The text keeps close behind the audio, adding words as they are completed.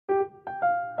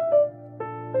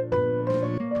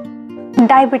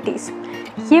Diabetes,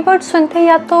 ये word सुनते ही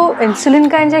या तो इंसुलिन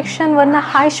का इंजेक्शन वरना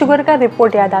हाई शुगर का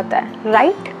रिपोर्ट याद आता है,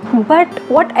 right? But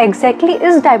what exactly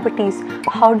is diabetes?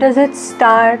 How does it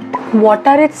start? What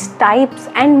are its types?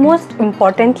 And most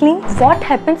importantly, what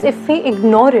happens if we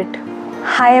ignore it?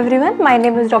 Hi everyone, my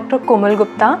name is Dr.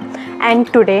 Komalgupta and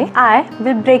today I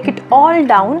will break it all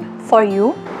down for you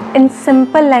in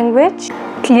simple language,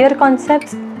 clear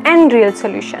concepts and real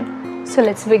solution. So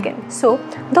let's begin. So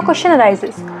the question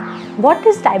arises,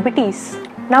 what is diabetes?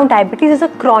 Now diabetes is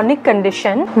a chronic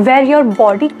condition where your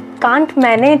body can't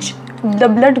manage the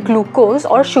blood glucose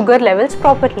or sugar levels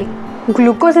properly.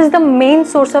 Glucose is the main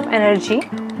source of energy,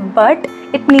 but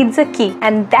it needs a key,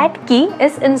 and that key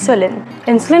is insulin.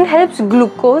 Insulin helps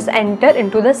glucose enter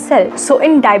into the cell. So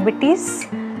in diabetes,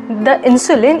 the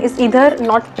insulin is either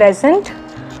not present,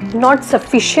 not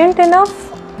sufficient enough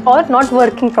or not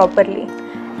working properly.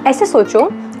 ऐसे सोचो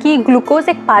कि glucose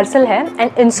एक parcel है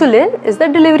and insulin is the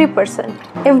delivery person.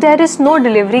 If there is no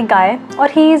delivery guy or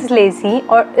he is lazy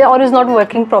or is not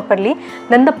working properly,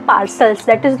 then the parcels,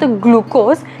 that is the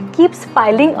glucose, keeps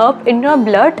piling up in your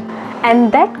blood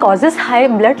and that causes high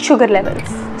blood sugar levels.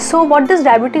 So what does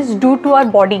diabetes do to our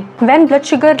body? When blood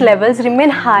sugar levels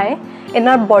remain high in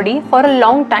our body for a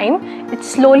long time, it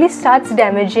slowly starts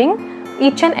damaging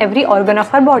each and every organ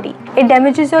of our body. It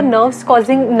damages your nerves,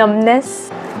 causing numbness,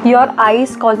 your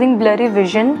eyes, causing blurry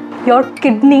vision, your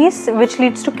kidneys, which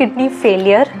leads to kidney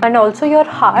failure, and also your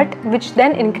heart, which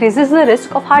then increases the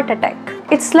risk of heart attack.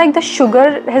 It's like the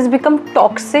sugar has become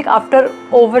toxic after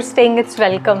overstaying its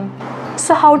welcome.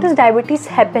 So how does diabetes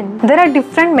happen? There are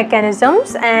different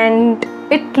mechanisms and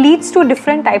it leads to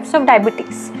different types of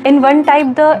diabetes. In one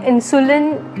type, the insulin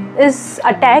is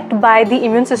attacked by the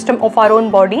immune system of our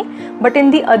own body, but in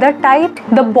the other type,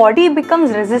 the body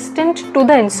becomes resistant to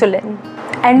the insulin.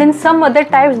 And in some other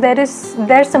types,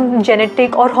 there's some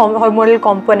genetic or hormonal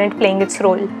component playing its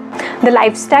role. The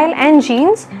lifestyle and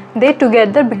genes, they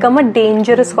together become a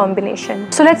dangerous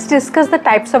combination. So let's discuss the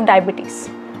types of diabetes.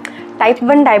 Type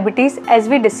 1 diabetes, as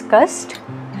we discussed,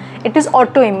 it is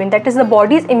autoimmune. That is, the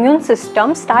body's immune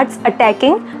system starts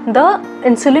attacking the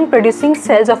insulin producing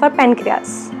cells of our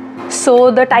pancreas.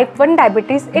 So the type 1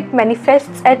 diabetes, it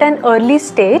manifests at an early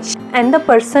stage and the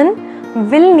person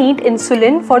will need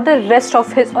insulin for the rest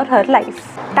of his or her life.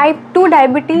 Type 2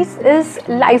 diabetes is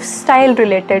lifestyle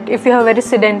related. If you have a very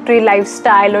sedentary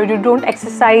lifestyle or you don't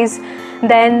exercise,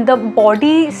 then the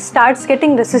body starts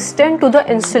getting resistant to the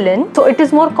insulin. So it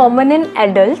is more common in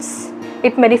adults.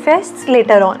 It manifests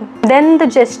later on. Then the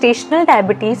gestational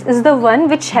diabetes is the one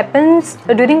which happens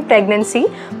during pregnancy,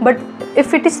 but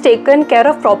if it is taken care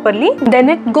of properly, then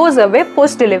it goes away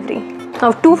post-delivery.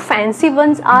 Now two fancy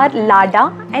ones are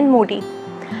LADA and MODY.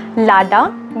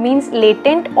 LADA means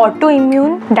latent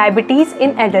autoimmune diabetes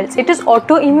in adults. It is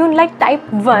autoimmune like type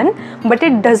 1, but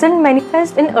it doesn't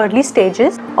manifest in early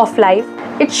stages of life.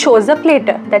 It shows up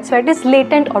later. That's why it is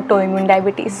latent autoimmune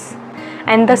diabetes.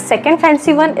 And the second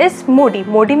fancy one is MODY.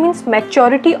 MODY means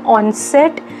maturity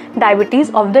onset diabetes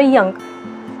of the young.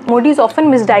 MODY is often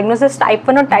misdiagnosed as type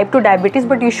 1 or type 2 diabetes,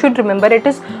 but you should remember it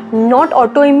is not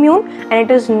autoimmune and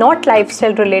it is not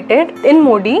lifestyle related. In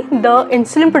MODY, the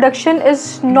insulin production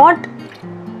is not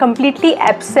completely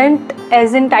absent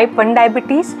as in type 1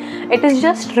 diabetes. It is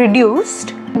just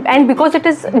reduced, and because it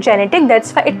is genetic,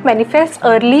 that's why it manifests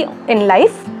early in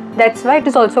life. That's why it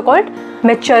is also called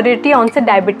maturity onset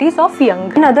diabetes of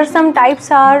young. And some types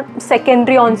are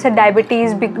secondary onset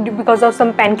diabetes because of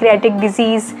some pancreatic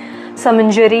disease, some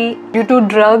injury due to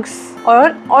drugs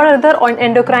or other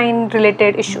endocrine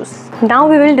related issues. Now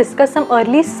we will discuss some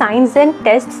early signs and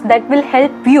tests that will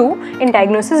help you in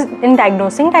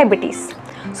diagnosing diabetes.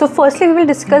 So firstly, we will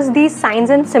discuss these signs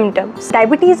and symptoms.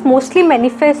 Diabetes mostly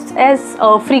manifests as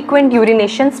frequent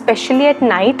urination, especially at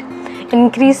night,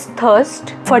 increased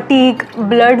thirst, fatigue,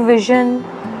 blurred vision,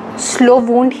 slow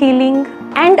wound healing,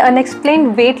 and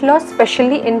unexplained weight loss,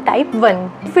 especially in type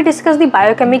 1. If we discuss the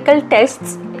biochemical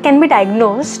tests, it can be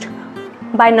diagnosed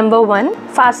by number 1,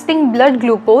 fasting blood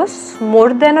glucose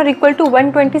more than or equal to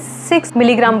 126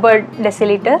 mg per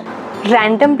deciliter,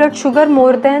 random blood sugar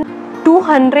more than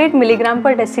 200 mg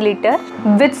per deciliter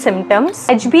with symptoms,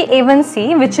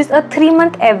 HbA1c, which is a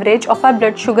 3-month average of our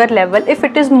blood sugar level. If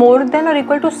it is more than or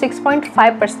equal to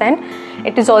 6.5%,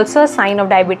 it is also a sign of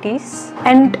diabetes.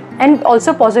 And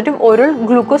also positive oral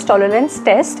glucose tolerance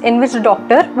test, in which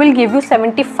doctor will give you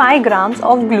 75 grams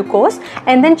of glucose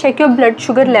and then check your blood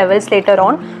sugar levels later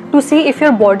on to see if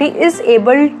your body is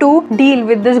able to deal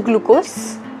with this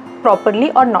glucose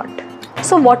properly or not.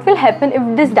 So what will happen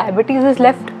if this diabetes is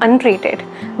left untreated?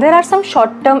 There are some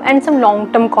short-term and some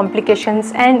long-term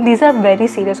complications, and these are very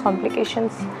serious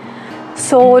complications.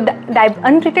 So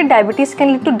untreated diabetes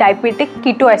can lead to diabetic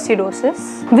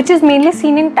ketoacidosis, which is mainly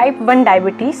seen in type 1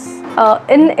 diabetes.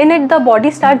 In it, the body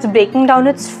starts breaking down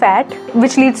its fat,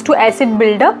 which leads to acid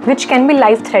buildup, which can be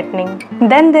life-threatening.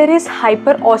 Then there is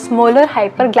hyperosmolar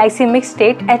hyperglycemic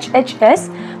state, HHS,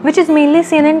 which is mainly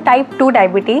seen in type 2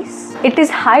 diabetes. It is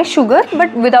high sugar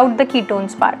but without the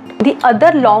ketones part. The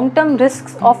other long-term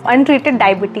risks of untreated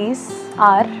diabetes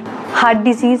are heart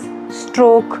disease,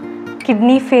 stroke,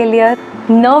 kidney failure,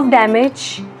 nerve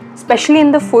damage, especially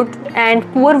in the foot, and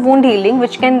poor wound healing,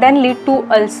 which can then lead to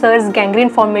ulcers, gangrene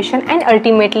formation, and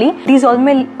ultimately these all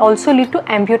may also lead to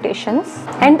amputations,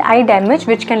 and eye damage,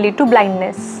 which can lead to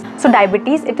blindness. So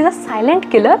diabetes, it is a silent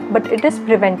killer, but it is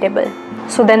preventable.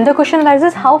 So then the question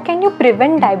arises, how can you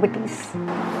prevent diabetes?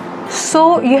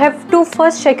 So you have to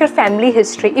first check your family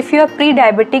history. If you are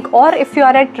pre-diabetic or if you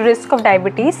are at risk of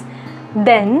diabetes,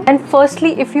 then, and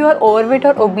firstly, if you are overweight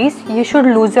or obese, you should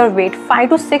lose your weight. 5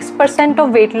 to 6% of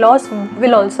weight loss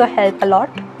will also help a lot.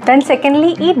 Then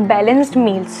secondly, eat balanced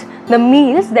meals. The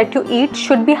meals that you eat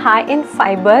should be high in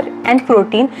fiber and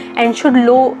protein and should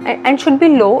be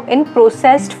low in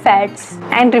processed fats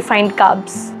and refined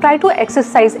carbs. Try to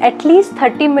exercise at least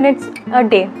 30 minutes a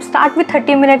day. Start with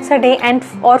 30 minutes a day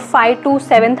or 5 to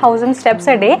 7,000 steps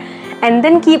a day, and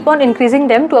then keep on increasing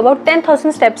them to about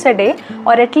 10,000 steps a day,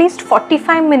 or at least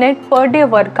 45 minutes per day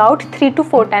workout 3 to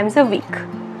 4 times a week.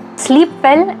 Sleep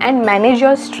well and manage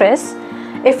your stress.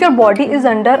 If your body is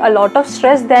under a lot of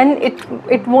stress, then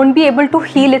it won't be able to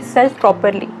heal itself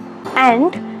properly.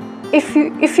 And if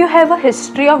you have a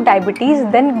history of diabetes,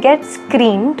 then get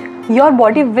screened. Your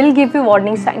body will give you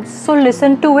warning signs, so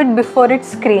listen to it before it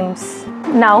screams.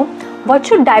 Now, what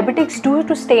should diabetics do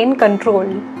to stay in control?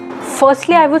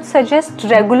 Firstly, I would suggest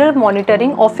regular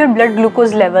monitoring of your blood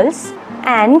glucose levels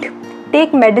and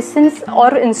take medicines or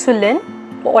insulin,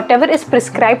 whatever is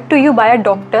prescribed to you by a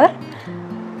doctor,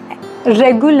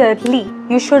 regularly.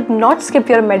 You should not skip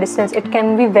your medicines. It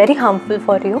can be very harmful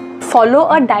for you. Follow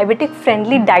a diabetic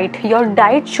friendly diet. Your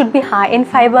diet should be high in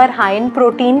fiber, high in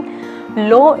protein,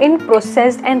 low in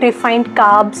processed and refined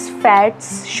carbs,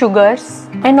 fats, sugars,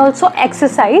 and also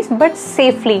exercise, but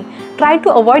safely. Try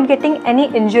to avoid getting any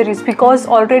injuries, because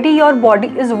already your body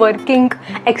is working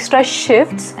extra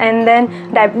shifts, and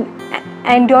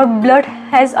your blood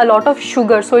has a lot of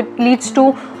sugar, so it leads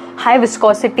to high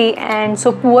viscosity and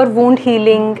so poor wound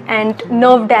healing and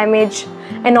nerve damage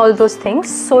and all those things.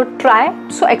 So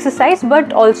exercise,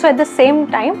 but also at the same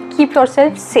time keep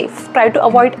yourself safe. Try to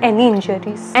avoid any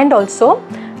injuries, and also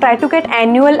try to get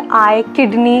annual eye,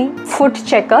 kidney, foot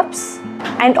checkups,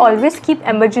 and always keep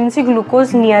emergency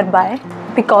glucose nearby,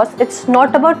 because it's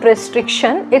not about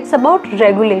restriction, it's about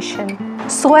regulation.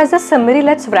 So as a summary,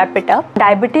 let's wrap it up.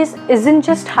 Diabetes isn't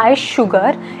just high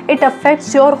sugar, it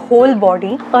affects your whole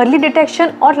body. Early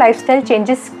detection or lifestyle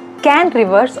changes can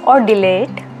reverse or delay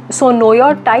it. So know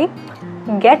your type,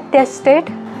 get tested,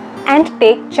 and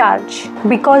take charge,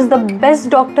 because the best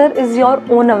doctor is your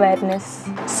own awareness.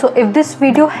 So if this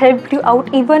video helped you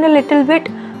out even a little bit,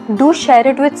 do share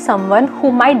it with someone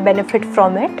who might benefit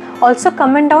from it. Also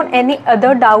comment down any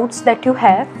other doubts that you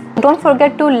have. Don't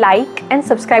forget to like and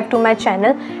subscribe to my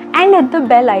channel and hit the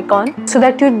bell icon so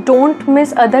that you don't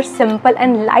miss other simple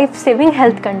and life-saving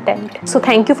health content. So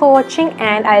thank you for watching,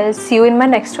 and I'll see you in my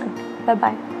next one. Bye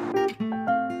bye.